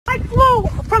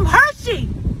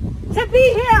to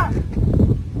be here.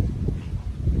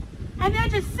 And they're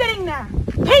just sitting there,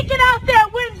 peeking out their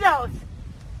windows.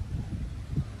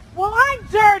 Well, I'm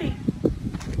dirty.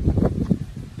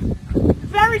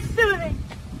 Very soothing.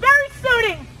 Very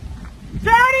soothing.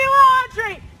 Dirty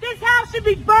laundry. This house should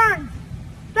be burned.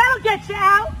 That'll get you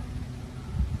out.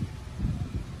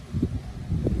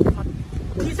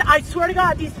 I swear to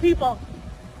God, these people,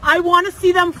 I want to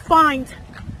see them fined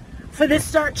for this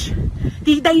search.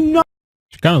 They know.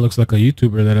 She kind of looks like a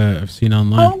YouTuber that I've seen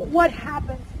online. Oh, what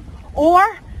happened?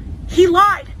 Or he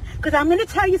lied. Because I'm going to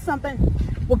tell you something.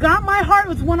 What got my heart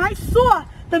was when I saw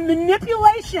the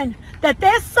manipulation that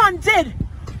their son did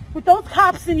with those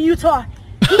cops in Utah.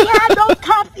 He had those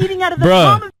cops eating out of the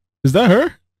palm of is that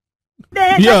her?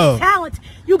 That's talent.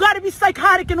 You got to be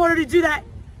psychotic in order to do that.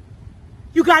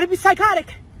 You got to be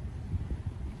psychotic.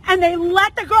 And they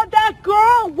let the girl. That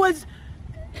girl was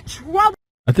troubled.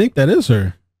 I think that is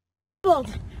her.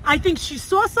 I think she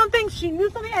saw something. She knew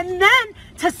something. And then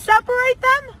to separate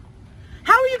them.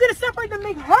 How are you going to separate them?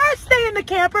 Make her stay in the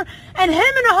camper and him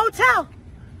in a hotel?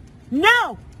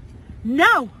 No.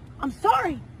 No. I'm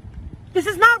sorry. This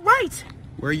is not right.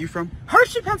 Where are you from?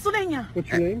 Hershey, Pennsylvania. What's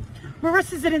your name?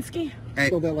 Marissa Zadinsky.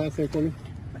 Spell that last name for me.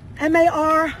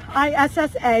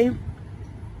 Marissa.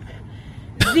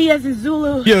 Z as in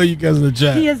Zulu. Yo, you guys in the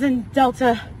chat. D as in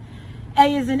Delta.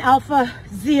 A as in Alpha.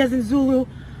 Z as in Zulu.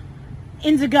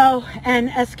 Indigo and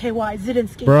SKY.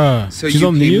 Zadinsky. Bruh. So you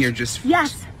came here just...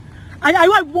 Yes.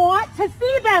 I want to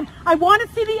see them. I want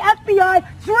to see the FBI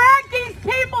drag these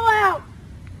people out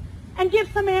and give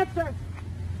some answers.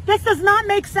 This does not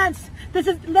make sense. This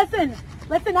is, listen,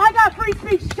 I got free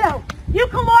speech too. You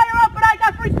can lawyer up, but I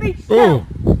got free speech too. Oh.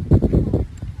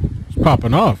 It's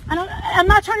popping off. I'm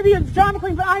not trying to be a drama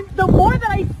queen, but the more that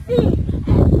I see,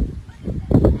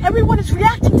 everyone is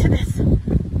reacting to this.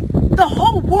 The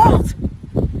whole world.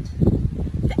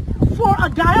 For a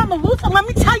guy on the loose, and let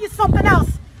me tell you something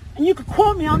else. And you could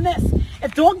quote me on this.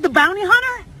 If Dog the Bounty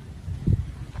Hunter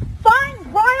finds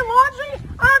Brian Laundrie,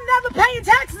 I'm never paying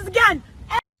taxes again.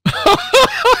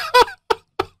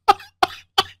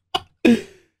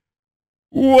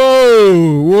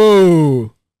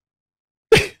 Whoa.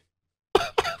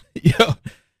 Yo,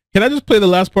 can I just play the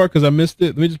last part because I missed it?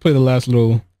 Let me just play the last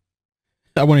little.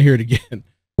 I want to hear it again.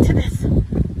 To this.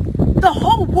 The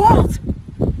whole world.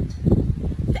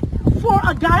 For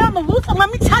a guy on the loose, and let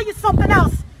me tell you something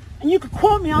else. And you could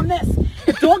quote me on this.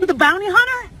 If Dog the Bounty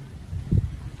Hunter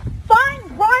finds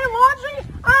Brian Laundrie,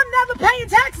 I'm never paying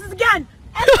taxes again.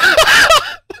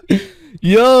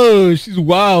 Yo, she's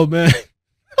wild, man.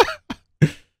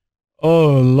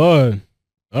 Oh, Lord.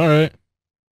 All right.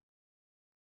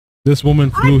 This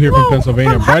woman flew here from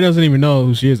Pennsylvania. Brian doesn't even know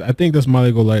who she is. I think that's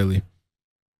Molly Golightly.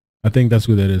 I think that's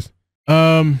who that is.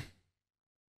 Damn,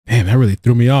 that really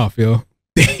threw me off, yo.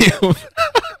 Damn.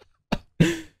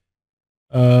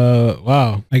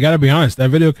 Wow. I gotta be honest. That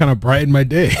video kind of brightened my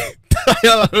day.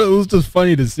 It was just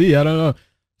funny to see. I don't know.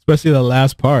 Especially the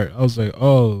last part. I was like,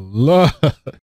 oh, Lord.